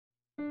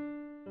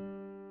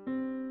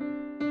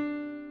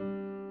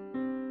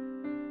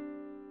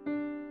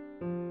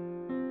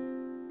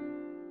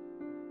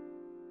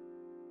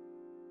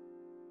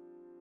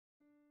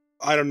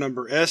Item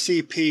Number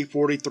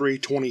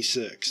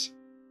SCP-4326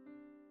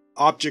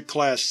 Object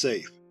Class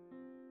Safe.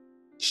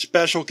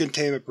 Special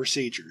Containment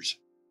Procedures.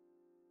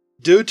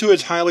 Due to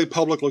its highly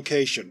public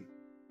location,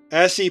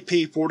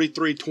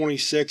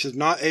 SCP-4326 is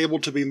not able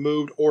to be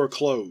moved or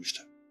closed.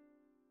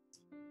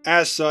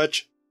 As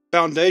such,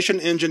 Foundation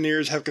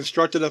engineers have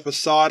constructed a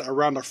facade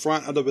around the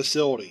front of the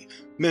facility,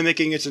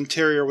 mimicking its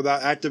interior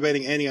without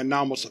activating any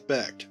anomalous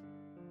effect.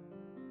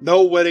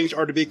 No weddings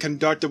are to be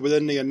conducted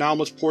within the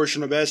anomalous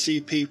portion of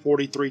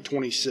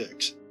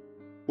SCP-4326,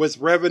 with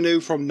revenue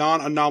from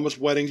non-anomalous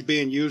weddings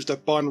being used to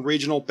fund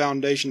regional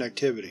Foundation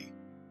activity.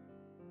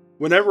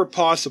 Whenever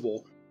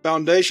possible,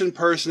 Foundation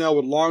personnel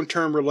with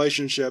long-term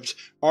relationships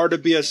are to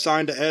be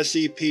assigned to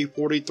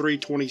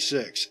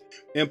SCP-4326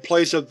 in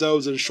place of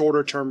those in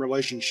shorter-term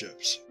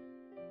relationships.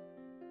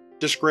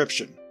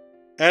 Description: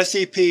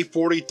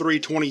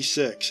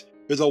 SCP-4326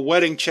 is a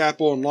wedding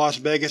chapel in Las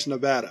Vegas,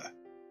 Nevada.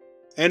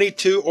 Any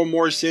two or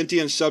more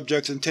sentient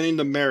subjects intending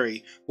to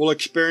marry will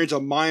experience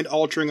a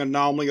mind-altering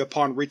anomaly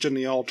upon reaching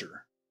the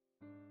altar.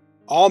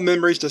 All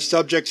memories the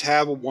subjects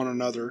have of one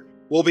another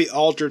will be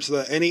altered so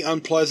that any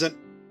unpleasant,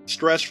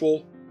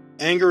 stressful,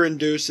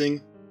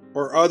 anger-inducing,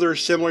 or other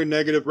similarly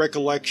negative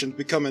recollections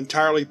become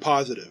entirely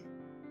positive,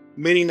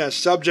 meaning that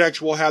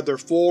subjects will have their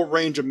full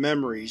range of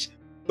memories,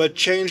 but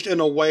changed in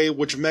a way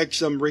which makes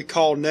them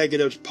recall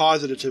negatives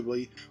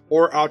positively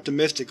or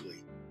optimistically,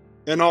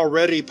 and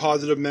already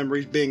positive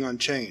memories being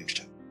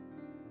unchanged.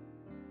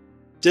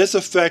 This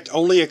effect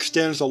only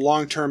extends to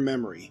long-term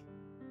memory.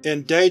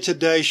 In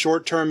day-to-day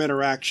short-term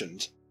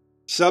interactions,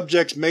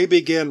 subjects may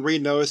begin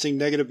re-noticing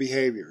negative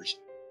behaviors,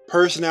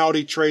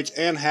 personality traits,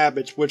 and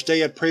habits which they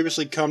had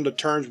previously come to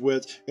terms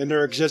with in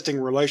their existing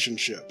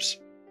relationships.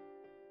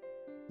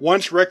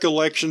 Once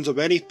recollections of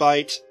any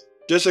fights,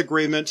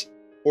 disagreements,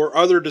 or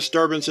other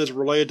disturbances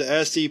related to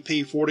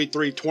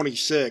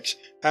SCP-4326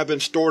 have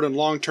been stored in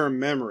long-term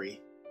memory,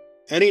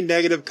 any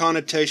negative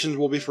connotations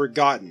will be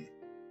forgotten,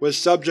 with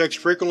subjects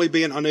frequently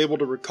being unable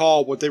to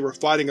recall what they were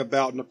fighting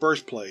about in the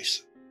first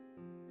place.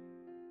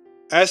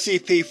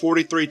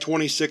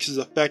 SCP-4326's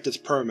effect is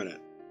permanent.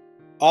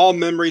 All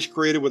memories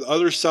created with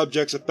other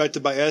subjects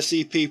affected by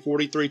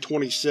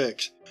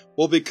SCP-4326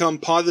 will become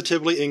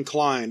positively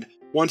inclined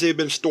once they have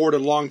been stored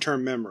in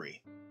long-term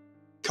memory,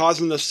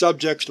 causing the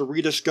subjects to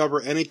rediscover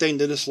anything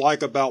they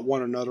dislike about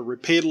one another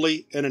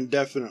repeatedly and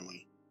indefinitely.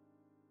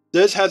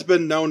 This has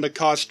been known to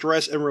cause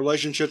stress in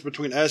relationships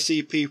between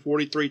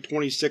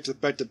SCP-4326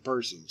 affected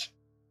persons.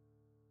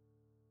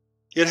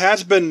 It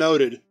has been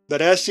noted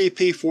that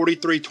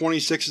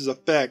SCP-4326's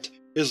effect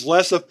is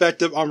less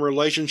effective on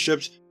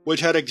relationships which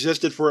had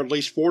existed for at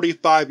least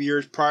 45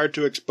 years prior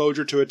to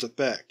exposure to its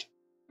effect.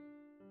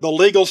 The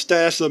legal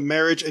status of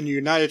marriage in the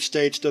United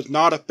States does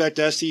not affect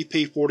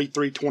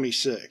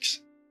SCP-4326.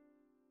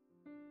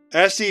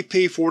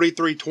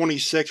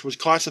 SCP-4326 was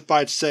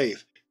classified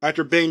safe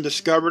after being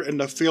discovered in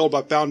the field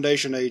by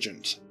Foundation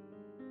agents.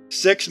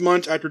 6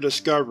 months after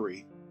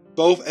discovery,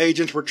 both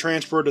agents were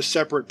transferred to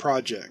separate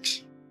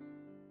projects.